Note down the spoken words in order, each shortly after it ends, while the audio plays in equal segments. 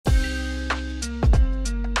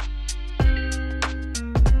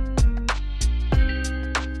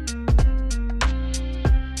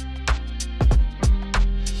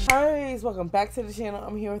guys, welcome back to the channel.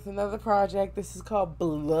 I'm here with another project. This is called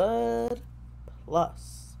Blood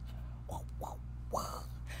Plus.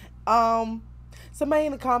 Somebody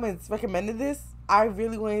in the comments recommended this. I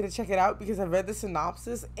really wanted to check it out because I read the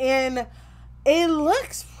synopsis and it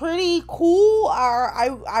looks pretty cool.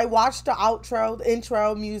 I watched the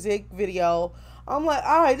intro music video. I'm like,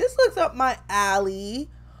 alright, this looks up my alley.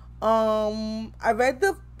 I read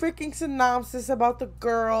the freaking synopsis about the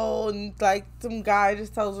girl, and like some guy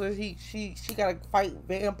just tells her she gotta fight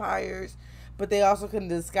vampires, but they also can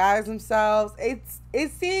disguise themselves.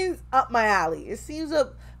 It seems up my alley. It seems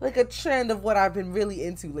up like a trend of what I've been really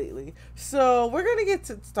into lately. So we're gonna get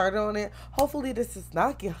started on it. Hopefully this does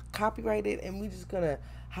not get copyrighted, and we're just gonna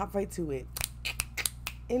hop right to it.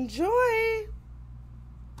 Enjoy.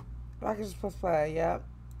 I can just press play. Yep.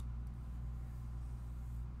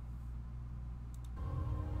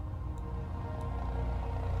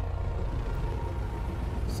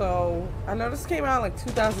 So, I know this came out like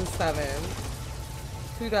 2007,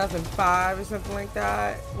 2005 or something like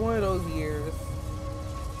that. One of those years.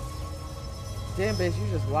 Damn, bitch, you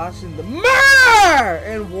just watching the murder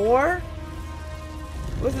and war?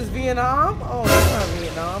 What's this, Vietnam? Oh, that's not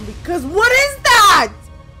Vietnam, because what is that?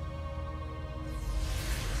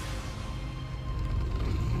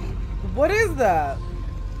 What is that?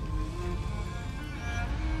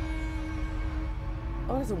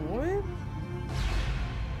 Oh, that's a woman?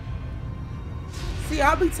 See,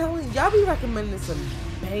 I'll be telling y'all, be recommending some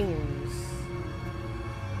bangers.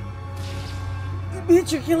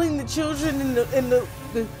 Bitch, you're killing the children and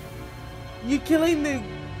you're killing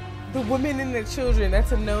the women and the children.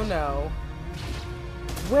 That's a no-no.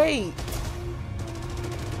 Wait.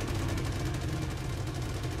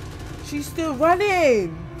 She's still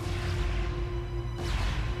running.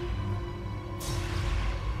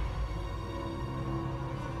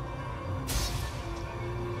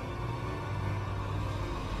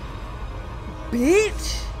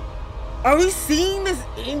 Bitch, are we seeing this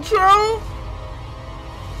intro?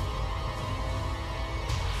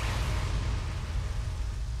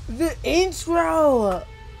 The intro.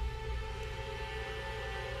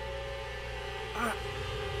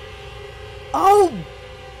 Oh,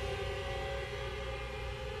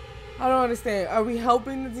 I don't understand. Are we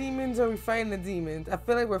helping the demons or are we fighting the demons? I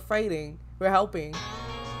feel like we're fighting. We're helping.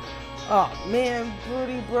 Oh man,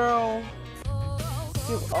 pretty bro.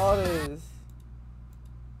 Skip all this.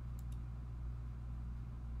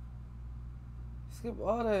 Skip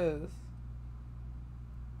all this.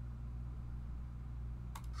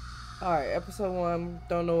 Alright, episode 1.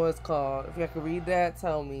 Don't know what it's called. If y'all can read that,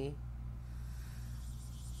 tell me.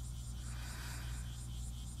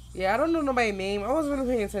 Yeah, I don't know nobody's name. I wasn't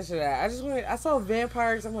really paying attention to that. I saw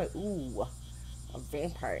vampires. I'm like, ooh, a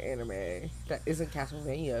vampire anime. That isn't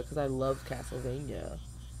Castlevania, because I love Castlevania.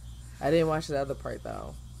 I didn't watch the other part,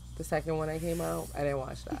 though. The second one that came out, I didn't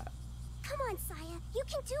watch that. Come on, Saya. You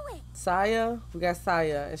can do it. Saya? We got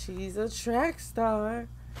Saya, and she's a track star.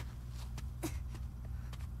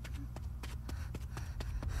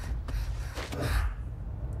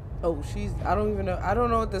 Oh, I don't even know. I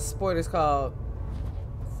don't know what this sport is called.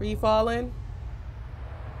 Free falling?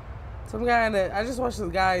 Some guy I just watched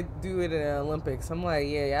this guy do it in the Olympics. I'm like,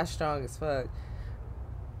 yeah, y'all strong as fuck.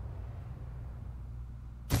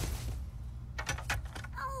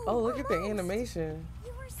 Oh, look at the animation.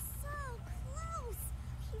 You were so close.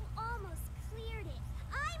 You almost cleared it.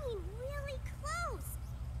 I mean, really close.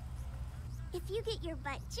 If you get your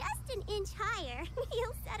butt just an inch higher,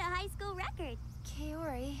 you'll set a high school record.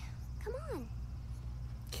 Kaori, come on.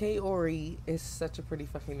 Kaori is such a pretty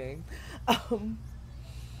fucking name. Are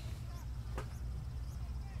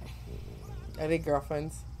they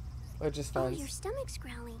girlfriends? Or just friends? Oh, your stomach's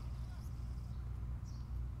growling.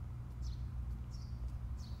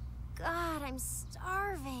 God, I'm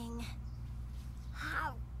starving.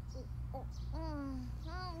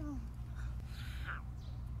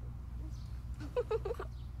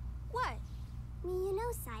 What? You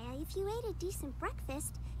know, Saya, if you ate a decent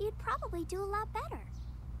breakfast, you'd probably do a lot better.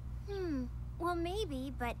 Well,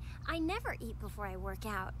 maybe, but I never eat before I work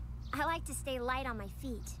out. I like to stay light on my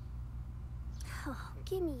feet. Oh,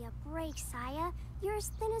 give me a break, Saya. You're as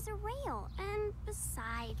thin as a rail, and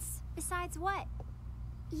besides... Besides what?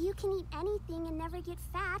 You can eat anything and never get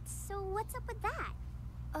fat, so what's up with that?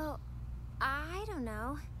 Oh, I don't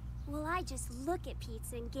know. Well, I just look at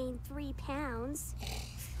pizza and gain 3 pounds.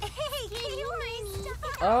 Hey, Kaori, stop!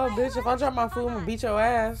 Oh, bitch, if I drop my food, I'm gonna beat your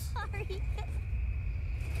ass. Sorry.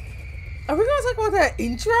 Are we gonna talk about that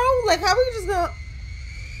intro? Like, how are we just gonna...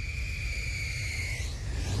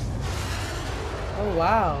 Oh,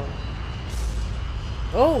 wow.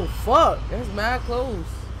 Oh, fuck. That's mad close.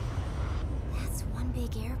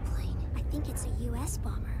 big airplane. I think it's a US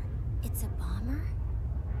bomber. It's a bomber?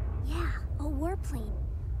 Yeah, a warplane.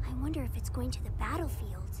 I wonder if it's going to the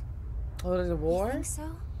battlefield. Oh, there's a war? You think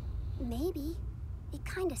so? Maybe. It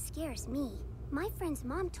kinda scares me. My friend's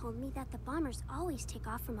mom told me that the bombers always take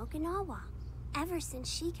off from Okinawa. Ever since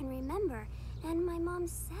she can remember. And my mom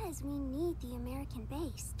says we need the American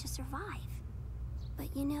base to survive.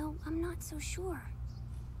 But you know, I'm not so sure.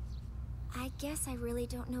 I guess I really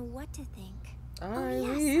don't know what to think. Oh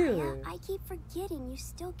yeah, Saya, I keep forgetting you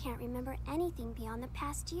still can't remember anything beyond the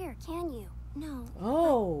past year, can you? No.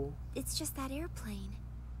 Oh. It's just that airplane.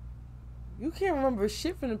 You can't remember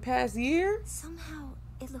shit from the past year? Somehow,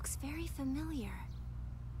 it looks very familiar.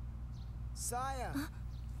 Saya!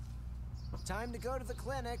 Huh? Time to go to the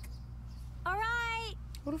clinic. Alright!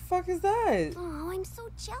 What the fuck is that? Oh, I'm so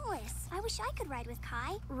jealous. I wish I could ride with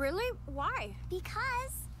Kai. Really? Why?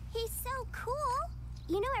 Because he's so cool.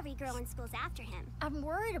 You know every girl in school's after him. I'm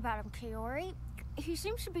worried about him, Kaori. He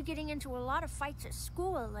seems to be getting into a lot of fights at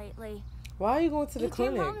school lately. Why are you going to the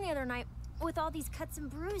clinic? He came home the other night with all these cuts and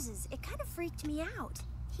bruises. It kind of freaked me out.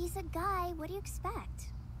 He's a guy. What do you expect?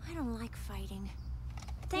 I don't like fighting.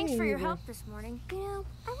 Thanks for your help this morning. You know,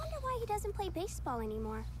 I wonder why he doesn't play baseball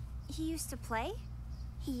anymore. He used to play?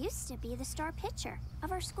 He used to be the star pitcher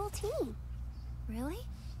of our school team. Really?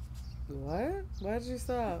 What? Why did you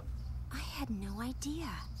stop? I had no idea.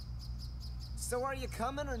 So are you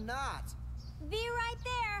coming or not? Be right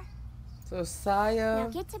there. So Saya, now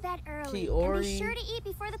get to bed early Kaori, and be sure to eat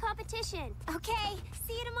before the competition. Okay,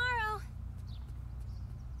 see you tomorrow.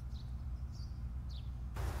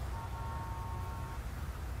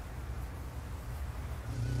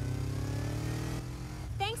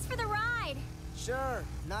 Thanks for the ride. Sure,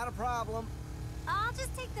 not a problem. I'll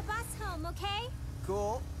just take the bus home, okay?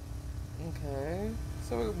 Cool. Okay.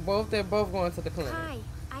 So they're both going to the clinic. Hi,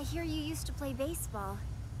 I hear you used to play baseball.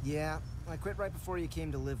 Yeah, I quit right before you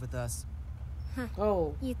came to live with us. Huh.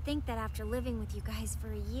 Oh. You'd think that after living with you guys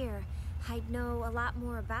for a year, I'd know a lot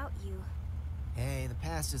more about you. Hey, the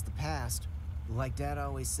past is the past. Like Dad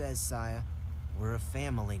always says, Saya, we're a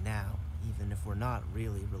family now, even if we're not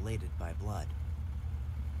really related by blood.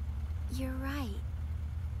 You're right.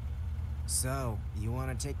 So, you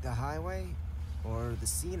want to take the highway or the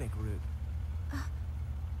scenic route?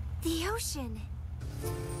 The ocean.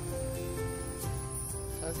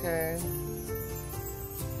 Okay.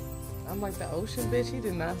 I'm like, the ocean, bitch? He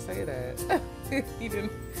did not say that. He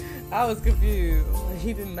didn't. I was confused.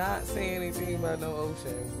 He did not say anything about no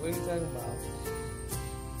ocean. What are you talking about?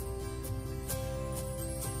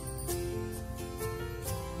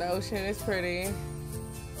 The ocean is pretty.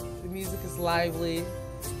 The music is lively.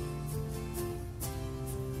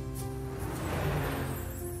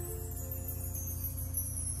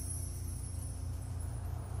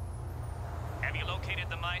 Have you located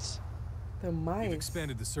the mice? The mice. We've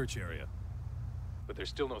expanded the search area, but there's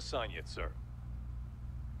still no sign yet, sir.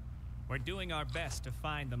 We're doing our best to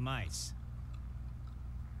find the mice.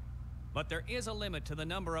 But there is a limit to the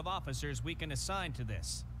number of officers we can assign to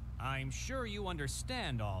this. I'm sure you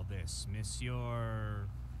understand all this, Monsieur...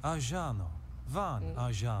 Arjano. Van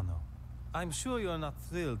Arjano. I'm sure you're not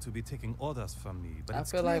thrilled to be taking orders from me, but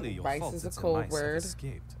it's clearly your fault that the mice have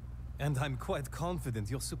escaped. And I'm quite confident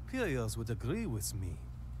your superiors would agree with me.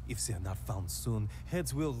 If they're not found soon,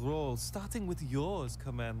 heads will roll, starting with yours,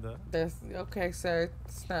 Commander. That's okay, sir.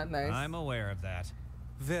 It's not nice. I'm aware of that.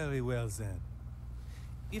 Very well, then.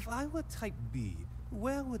 If I were Type B,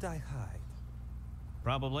 where would I hide?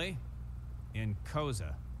 Probably in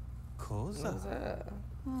Koza. Koza?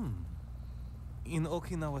 In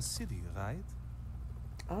Okinawa City, right?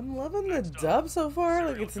 I'm loving the dub so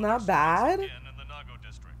far. Like, it's not bad. In the Nago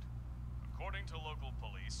district. According to local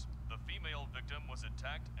police, the female victim was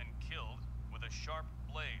attacked and killed with a sharp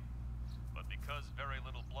blade. But because very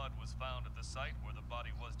little blood was found at the site where the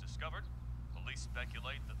body was discovered, police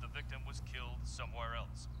speculate that the victim was killed somewhere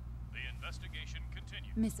else. The investigation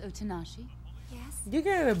continues. Miss Otanashi? Yes? You're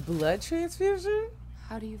getting a blood transfusion?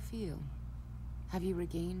 How do you feel? Have you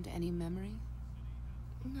regained any memory?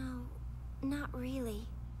 No, not really.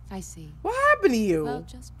 I see. What happened to you? Well,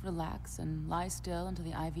 just relax and lie still until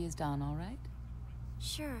the IV is done, all right?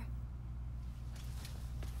 Sure.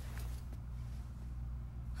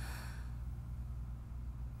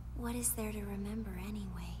 What is there to remember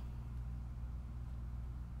anyway?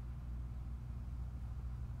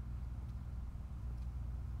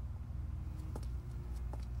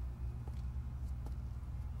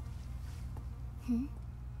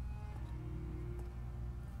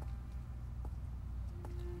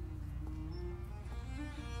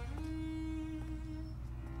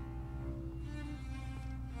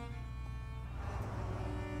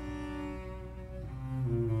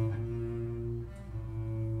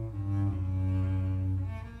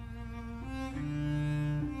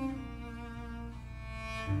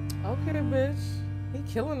 bitch. He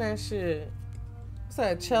killing that shit. What's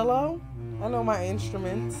that, cello? I know my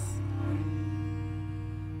instruments.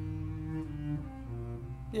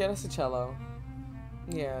 Yeah, that's a cello.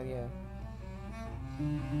 Yeah.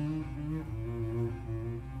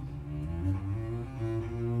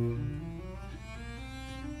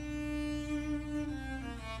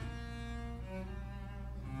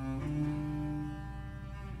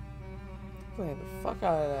 Play the fuck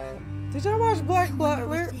out of that. Did y'all watch Black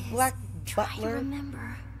Butler? Black Butler?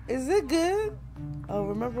 Remember. Is it good? Oh,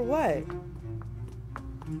 remember what?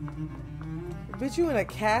 Bitch, you in a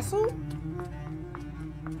castle?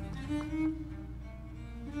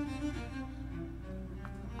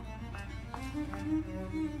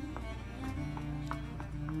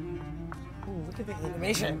 Ooh, look at the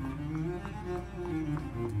animation.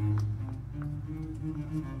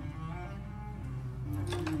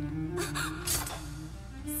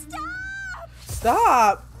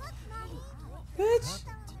 Stop! Bitch!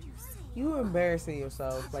 You embarrassing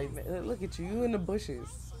yourself. Like, look at you. You in the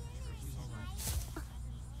bushes.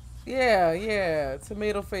 Yeah.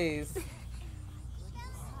 Tomato face.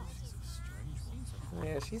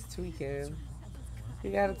 Yeah, she's tweaking.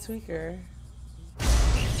 You gotta tweak her.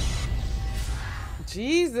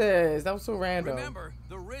 Jesus, that was so random. Remember,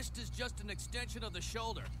 the wrist is just an extension of the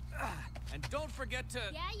shoulder. And don't forget to...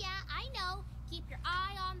 Yeah, I know. Keep your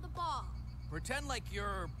eye on the ball. Pretend like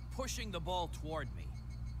you're pushing the ball toward me.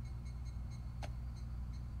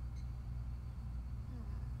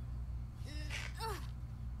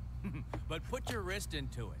 But put your wrist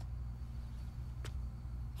into it.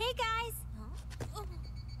 Hey, guys.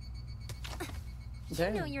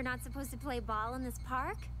 Damn. You know you're not supposed to play ball in this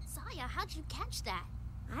park. Saya, how'd you catch that?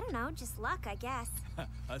 I don't know, just luck, I guess.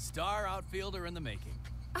 A star outfielder in the making.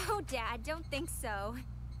 Oh, Dad, don't think so.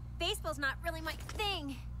 Baseball's not really my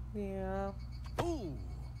thing. Yeah. Ooh,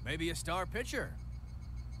 maybe a star pitcher.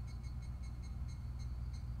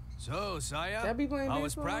 So, Saya, That be playing how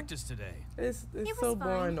was baseball? practice today? It's It was so fun,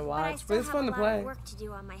 boring to watch, but I it's still fun to have a lot play. of work to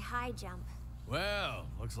do on my high jump. Well,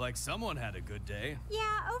 looks like someone had a good day.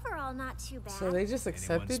 Yeah, overall not too bad. So they just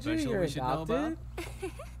accepted you? special You're we should know adopted?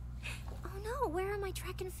 Oh no, where are my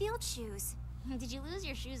track and field shoes? Did you lose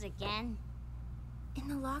your shoes again? In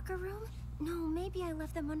the locker room? No, maybe I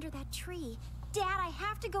left them under that tree. Dad, I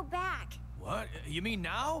have to go back. What? You mean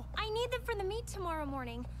now? I need them for the meet tomorrow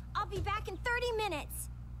morning. I'll be back in 30 minutes.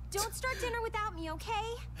 Don't start dinner without me,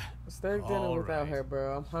 okay? Start dinner All without right. her,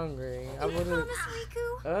 bro. I'm hungry. I You would've... promise,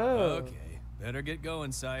 Riku? Oh. Okay, better get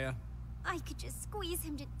going, Saya. I could just squeeze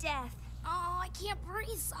him to death. Oh, I can't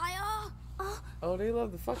breathe, Saya. Oh, they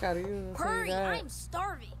love the fuck out of you. I'll tell you Hurry, that. I'm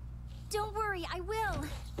starving. Don't worry, I will.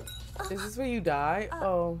 Is this where you die?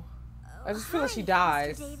 Oh. I just feel like she Hi,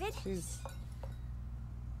 dies. Mr. David. She's...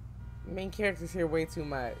 Main character's here way too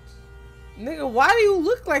much. Nigga, why do you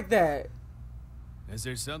look like that? Is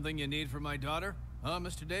there something you need from my daughter? Huh,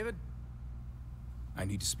 Mr. David? I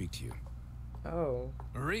need to speak to you. Oh.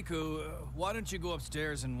 Riku, why don't you go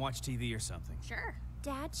upstairs and watch TV or something? Sure.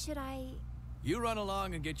 Dad, should I... You run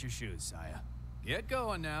along and get your shoes, Saya. Get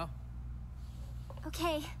going now.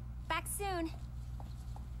 Okay, back soon.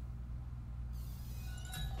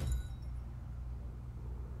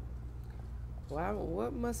 Wow,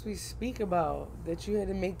 what must we speak about that you had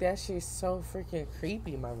to make that shit so freaking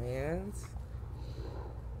creepy, my mans?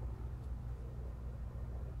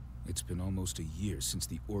 It's been almost a year since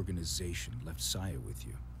the organization left Saya with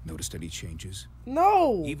you. Noticed any changes?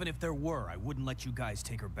 No! Even if there were, I wouldn't let you guys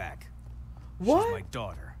take her back. What? She's my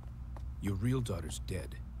daughter. Your real daughter's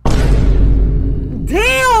dead.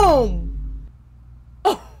 Damn!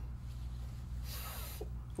 Oh.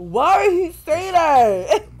 Why would he say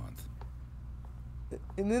that?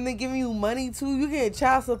 And then they giving you money too? You get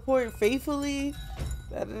child support faithfully?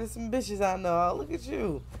 There's some bitches I know. Oh, look at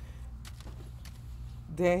you.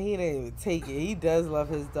 Damn, he didn't even take it. He does love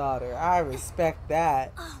his daughter. I respect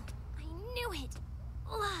that. Oh, I knew it.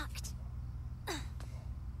 Locked.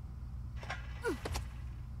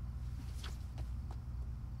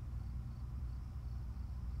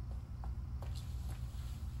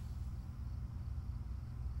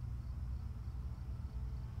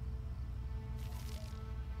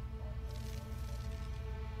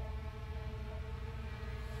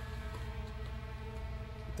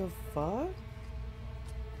 The fuck?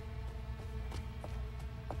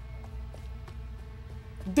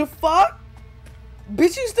 The fuck?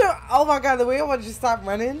 Bitch, you still... Oh my god, the way I want you to stop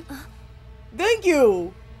running. Thank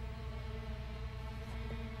you.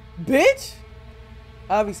 Bitch.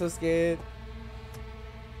 I'll be so scared.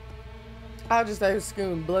 I'll just start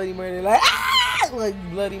screaming bloody murder. Like, ah! Like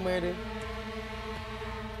bloody murder.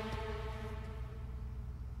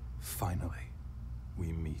 Finally.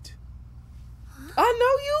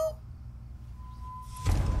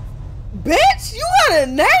 a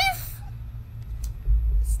knife?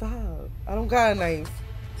 Stop. I don't got a knife.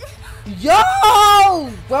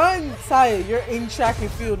 Yo! Run, Saya. You're in track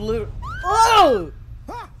and field. Oh!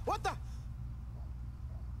 What the?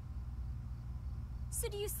 So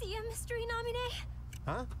do you see him, Mr. Inamine?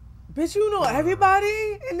 Huh? Bitch, you know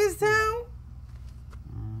everybody in this town?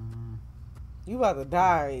 You about to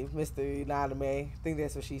die, Mr. Inanime. I think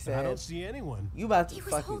that's what she said. I don't see anyone. You about to He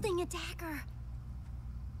was holding a dagger.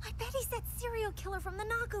 I bet he's that serial killer from the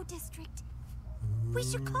Nago district. We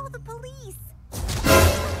should call the police.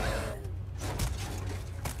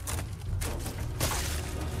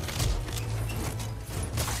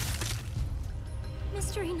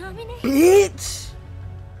 Mr. Inamine? Bitch!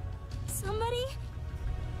 Somebody?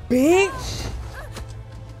 Bitch!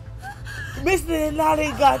 Mr.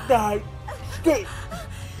 Inanime got that stick.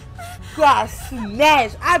 Got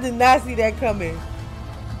snatched. I did not see that coming.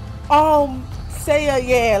 Say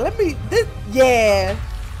yeah.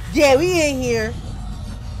 Yeah, we in here.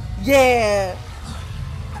 Yeah,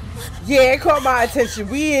 it caught my attention.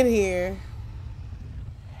 We in here.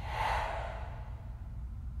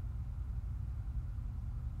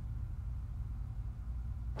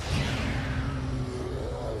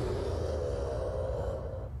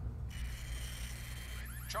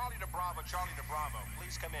 Charlie to Bravo.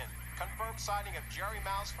 Please come in. Confirm sighting of Jerry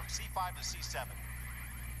Mouse from C5 to C7.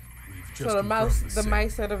 So the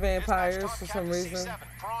mice are the vampires for some reason. C7,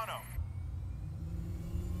 Toronto.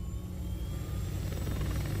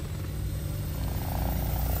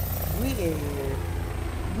 We in here.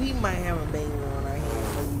 We might have a banger on our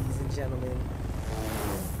hands, ladies and gentlemen.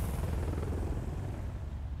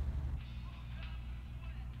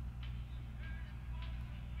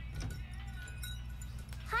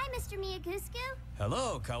 Hi, Mr. Miyagusku.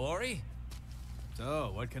 Hello, Kaori.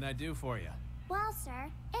 So, what can I do for you? Well, sir,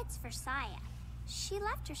 it's for Saya. She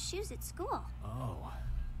left her shoes at school. Oh,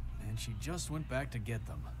 and she just went back to get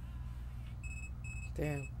them.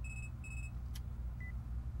 Damn.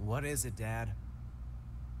 What is it, Dad?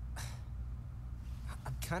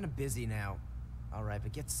 I'm kind of busy now. All right,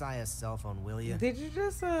 but get Saya's cell phone, will you? Did you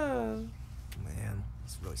just Man,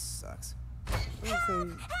 this really sucks. Did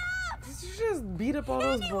you just beat up all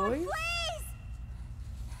those boys?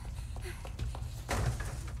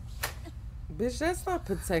 Bitch, that's not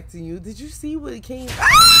protecting you. Did you see what it came?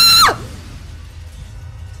 Ah!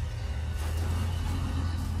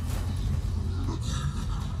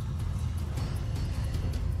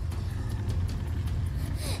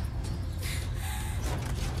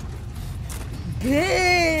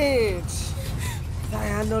 Bitch! Sorry,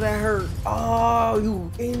 I know that hurt. Oh,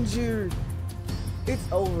 you injured. It's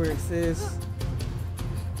over, sis.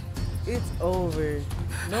 It's over.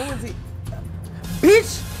 No one's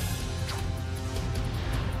bitch!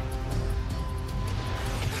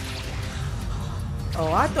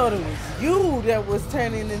 Oh, I thought it was you that was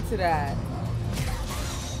turning into that.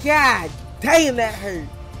 God damn, that hurt.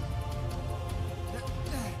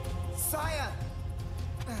 Saya!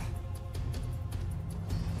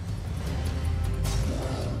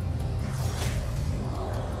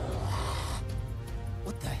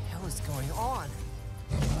 What the hell is going on?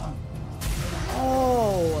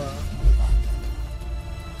 Oh.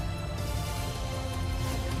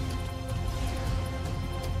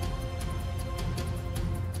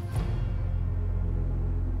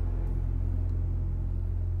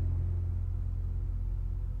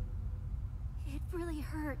 It really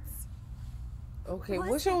hurts. Okay,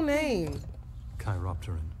 what's your name?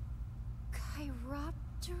 Chiropteran.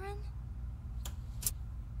 Chiropteran?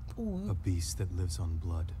 Ooh. A beast that lives on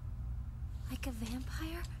blood. Like a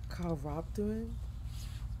vampire? Chiropteran?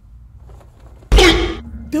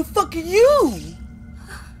 The fuck are you?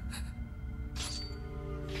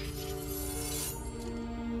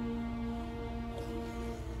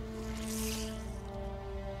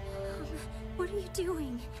 What are you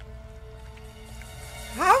doing?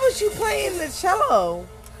 How was you playing the cello?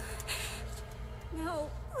 No,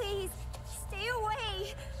 please, stay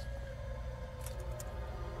away.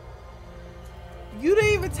 You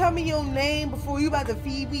didn't even tell me your name before you about to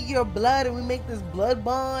feed me your blood and we make this blood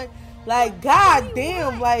bond. Like, god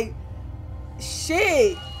damn, like,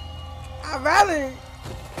 shit. I'd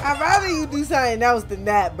rather you do something else than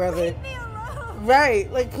that, brother. Leave me alone.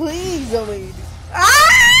 Right, like, please don't make me do.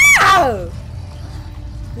 Ah!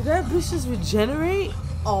 Did that bitch just regenerate?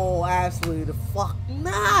 Oh, absolutely the fuck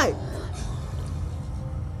not.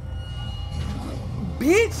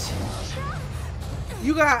 Bitch.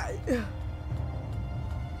 You got...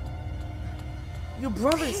 Your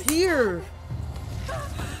brother's here.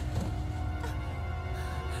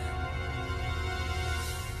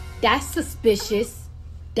 That's suspicious.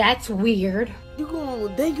 That's weird. You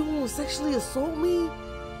gonna sexually assault me?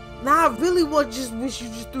 Nah, I really wish you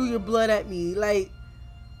just threw your blood at me. Like,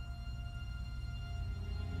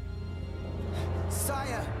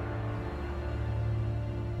 Saya!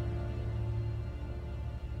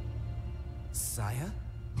 Saya?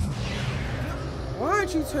 Why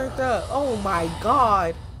aren't you turned up? Oh my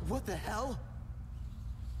god. What the hell?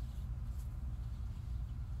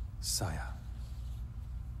 Saya,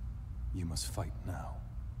 you must fight now.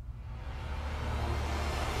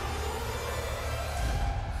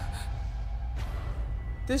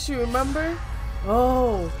 Did she remember?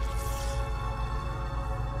 Oh.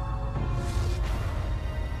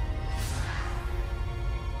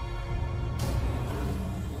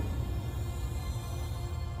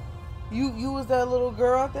 You was that little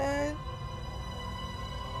girl at the end?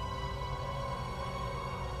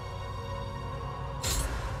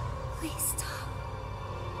 Please stop.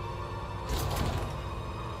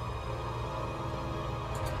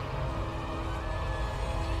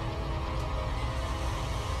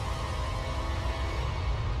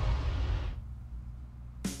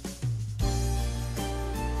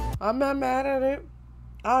 I'm not mad at it.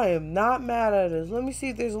 I am not mad at it. Let me see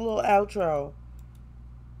if there's a little outro.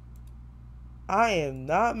 I am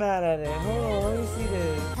not mad at it. Hold on, let me see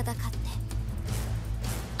this.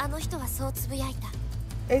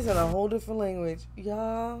 It's in a whole different language.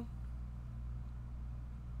 Y'all.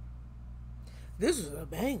 This is a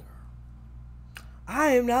banger.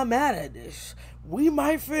 I am not mad at this. We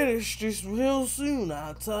might finish this real soon,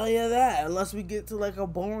 I'll tell you that. Unless we get to like a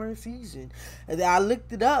boring season. And I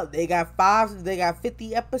looked it up. They got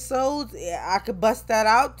 50 episodes. I could bust that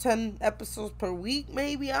out. 10 episodes per week,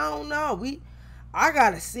 maybe. I don't know. I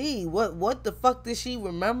gotta see what the fuck does she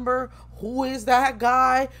remember? Who is that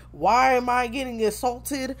guy? Why am I getting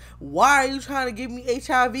assaulted? Why are you trying to give me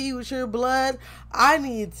HIV with your blood? I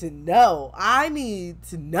need to know.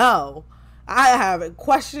 I have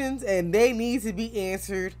questions and they need to be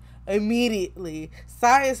answered immediately.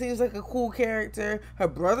 Saya seems like a cool character. Her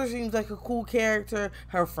brother seems like a cool character.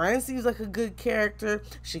 Her friend seems like a good character.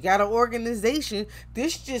 She got an organization.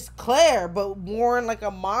 This just Claire, but more in like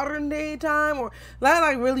a modern day time, or not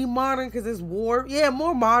like really modern because it's war. Yeah,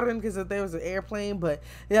 more modern because if there was an airplane, but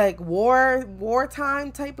like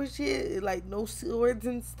wartime type of shit. Like no swords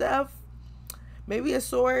and stuff. Maybe a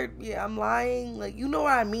sword. Yeah, I'm lying. Like, you know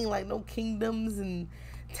what I mean? Like no kingdoms and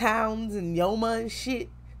towns and Yoma and shit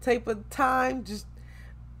type of time. Just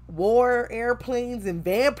war, airplanes, and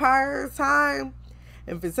vampires time.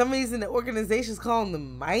 And for some reason the organization's calling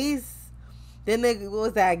them mice. Then there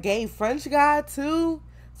was that gay French guy too,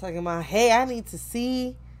 talking about, hey, I need to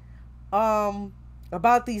see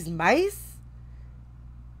about these mice.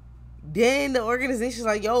 Then the organization's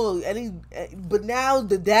like, yo, but now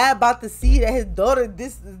the dad about to see that his daughter,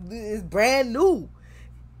 this is brand new.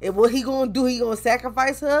 And what he gonna do? He gonna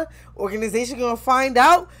sacrifice her? Organization gonna find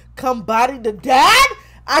out? Come body the dad?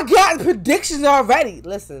 I got predictions already.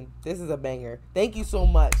 Listen, this is a banger. Thank you so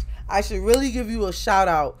much. I should really give you a shout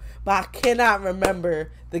out, but I cannot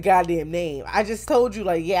remember the goddamn name. I just told you,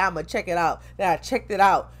 like, yeah, I'm gonna check it out. Then I checked it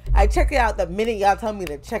out. I checked it out the minute y'all tell me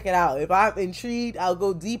to check it out. If I'm intrigued, I'll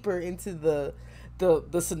go deeper into the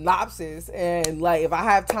synopsis, and like if I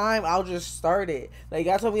have time, I'll just start it. Like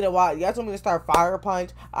y'all told me to watch. Y'all told me to start Fire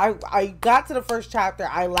Punch. I got to the first chapter.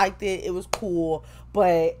 I liked it. It was cool,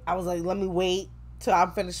 but I was like, let me wait till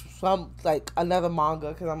I'm finished another manga,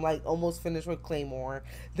 because I'm like almost finished with Claymore.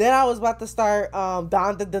 Then I was about to start Don,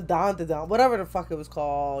 whatever the fuck it was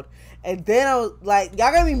called. And then I was like,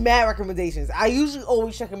 y'all got me mad recommendations. I usually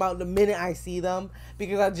always check them out the minute I see them,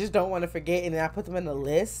 because I just don't want to forget, and then I put them in the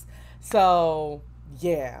list. So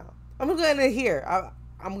yeah, I'm gonna end it here.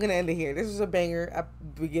 I'm gonna end it here. This was a banger at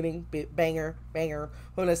the beginning, banger.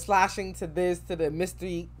 From the slashing to this to the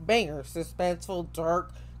mystery, banger, suspenseful,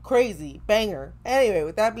 dark, crazy, banger. Anyway,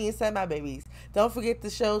 with that being said, my babies, don't forget to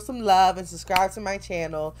show some love and subscribe to my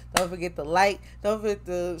channel. Don't forget to like. Don't forget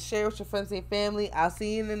to share with your friends and family. I'll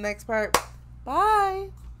see you in the next part. Bye.